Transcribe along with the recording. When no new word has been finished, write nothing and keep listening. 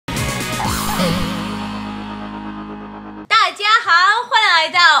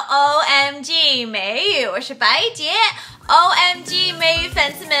OMG 美语，我是白洁。OMG 美语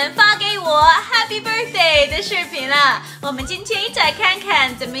粉丝们发给我 Happy Birthday 的视频了，我们今天一起来看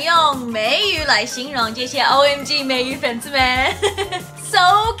看怎么用美语来形容这些 OMG 美语粉丝们。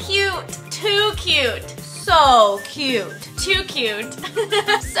So cute, too cute, so cute, too cute,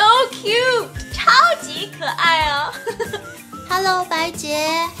 so cute， 超级可爱哦。Hello,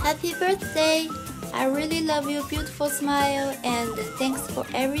 Baijie. Happy birthday. I really love your beautiful smile and thanks for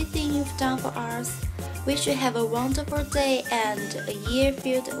everything you've done for us. Wish you have a wonderful day and a year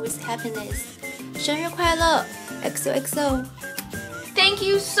filled with happiness. 生日快乐 XOXO. Thank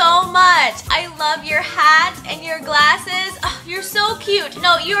you so much. I love your hat and your glasses. Oh, you're so cute.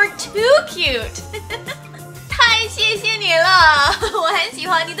 No, you're too cute. 太谢谢你了，我很喜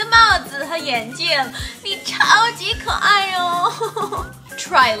欢你的帽子和眼镜，你超级可爱哦。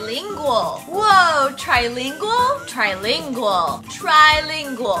Trilingual， 哇 ，trilingual， trilingual，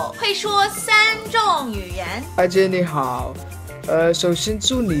 会说3种语言。白姐你好，首先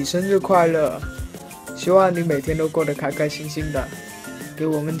祝你生日快乐，希望你每天都过得开开心心的，给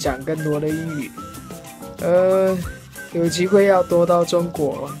我们讲更多的英语。有机会要多到中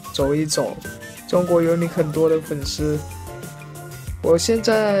国走一走，中国有你很多的粉丝。我现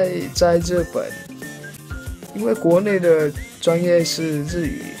在在日本，因为国内的专业是日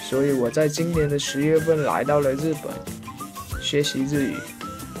语，所以我在今年的10月份来到了日本学习日语，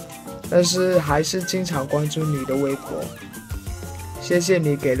但是还是经常关注你的微博。谢谢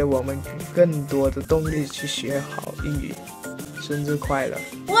你给了我们更多的动力去学好英语，生日快乐！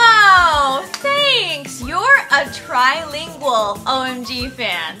 Wow, thanks! You're a trilingual OMG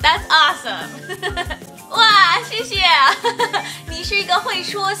fan. That's awesome. 哇，谢谢！你是一个会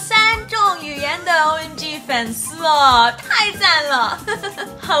说3种语言的 OMG 粉丝哦，太赞了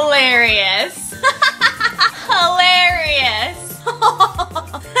 ！Hilarious, hilarious,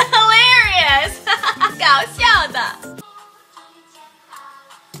 hilarious， 搞笑的。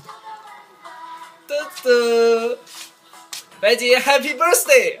嘚嘚，白姐 Happy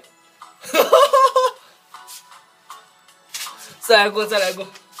Birthday！ 再来过，再来过。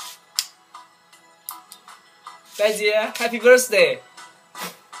白姐 Happy Birthday！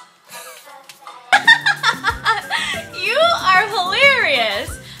 You are hilarious!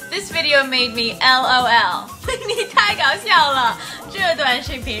 This video made me LOL. 你太搞笑了，这段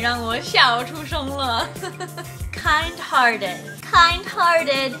视频让我笑出声了。Kind-hearted,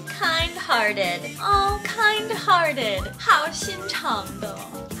 kind-hearted, kind-hearted. Oh, kind-hearted， 好心肠的。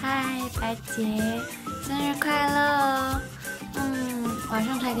嗨，白姐，生日快乐！晚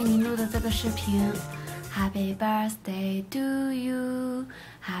上才给你录的这个视频。Happy birthday to you,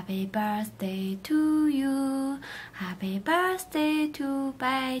 Happy birthday to you, Happy birthday to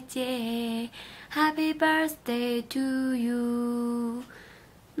白姐 Happy birthday to you。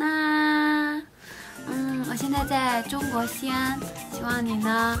 那，我现在在中国西安，希望你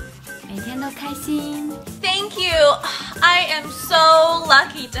呢每天都开心。Thank you. I am so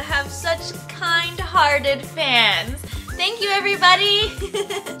lucky to have such kind-hearted fans. Thank you, everybody.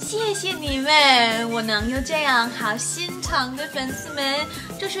 谢谢你们，我能有这样好心肠的粉丝们，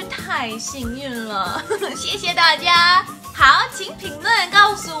真是太幸运了。谢谢大家。好，请评论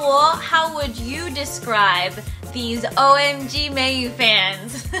告诉我 ，How would you describe these OMG 美语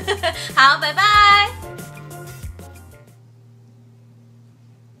fans？ 好，拜拜。